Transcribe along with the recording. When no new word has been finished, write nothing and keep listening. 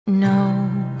know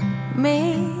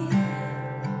me.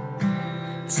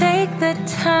 Take the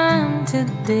time to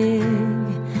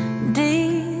dig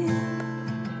deep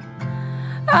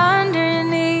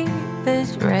underneath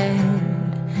this red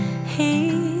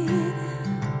heat.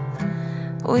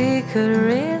 We could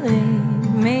really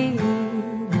meet.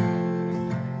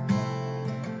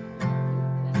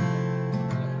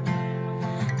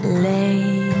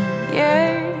 Layers,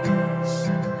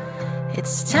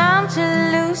 it's time to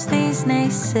lose these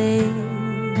naysayers.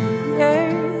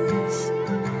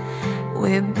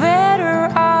 We're better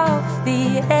off,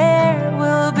 the air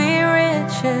will be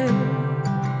richer,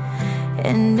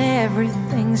 and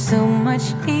everything's so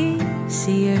much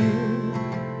easier.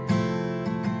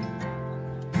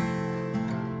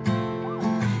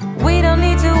 We don't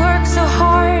need to work so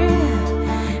hard,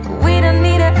 we don't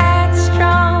need to act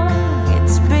strong.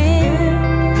 It's been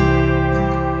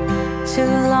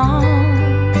too long.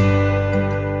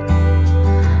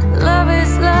 Love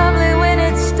is lovely when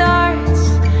it starts.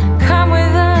 Come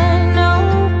with an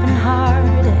open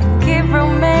heart and give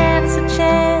romance a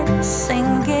chance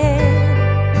and get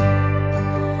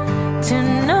to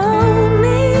know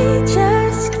me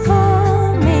just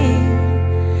for me.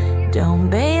 Don't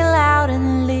bail out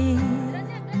and leave.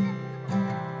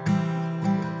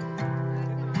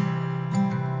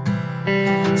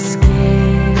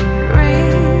 Scary,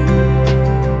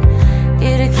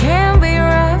 it can be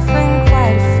rough and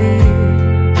quite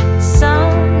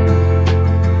fearsome,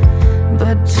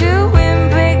 but to win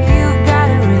big you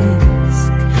gotta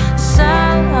risk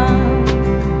some,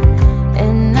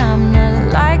 and I'm not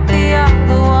like the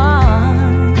other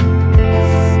ones,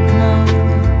 no.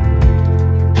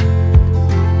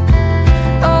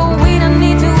 Oh, we don't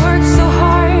need to work so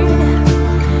hard,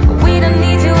 we don't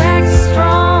need to act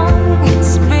strong.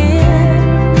 It's been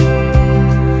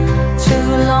too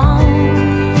long.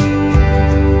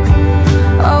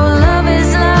 Oh, love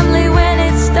is lovely when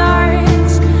it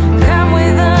starts. Come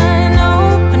with an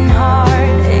open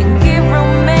heart and give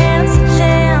romance a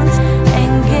chance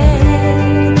and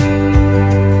get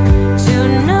to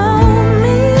know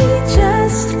me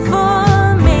just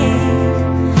for me.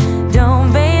 Don't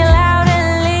bail out and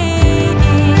leave.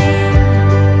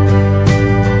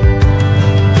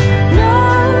 No,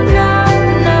 no,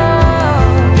 no,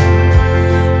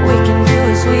 we can do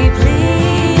as we please.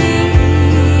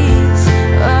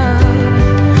 Oh,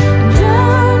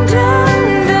 don't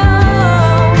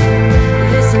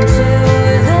listen to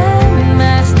them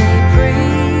as they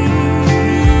preach.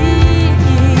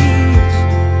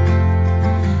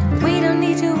 We don't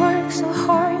need to work so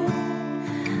hard,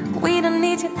 we don't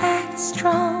need to act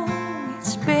strong.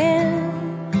 It's been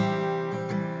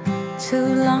too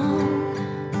long.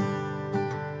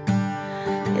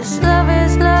 Yes, love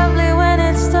is lovely when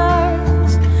it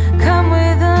starts. Come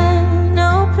with an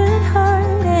open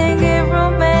heart and give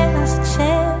romance a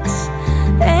chance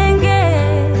and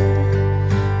get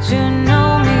to know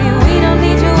me. We don't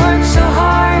need to work so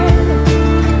hard,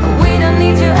 we don't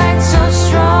need to act so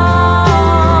strong.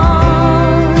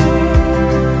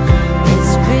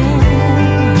 It's been,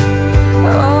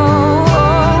 oh,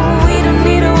 we don't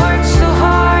need to work so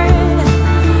hard,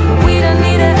 we don't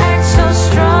need to act so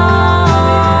strong.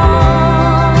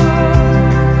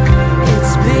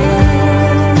 It's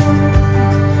been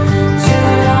too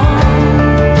long.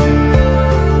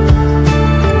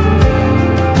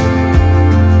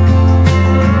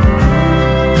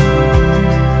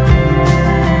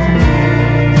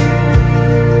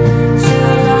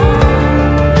 Too long.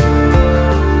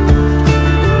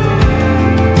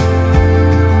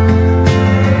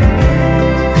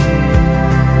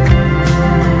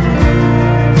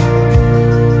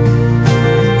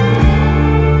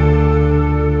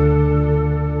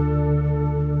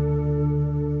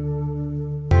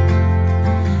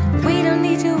 We don't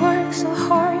need to work so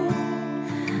hard,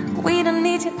 we don't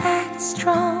need to act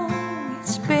strong.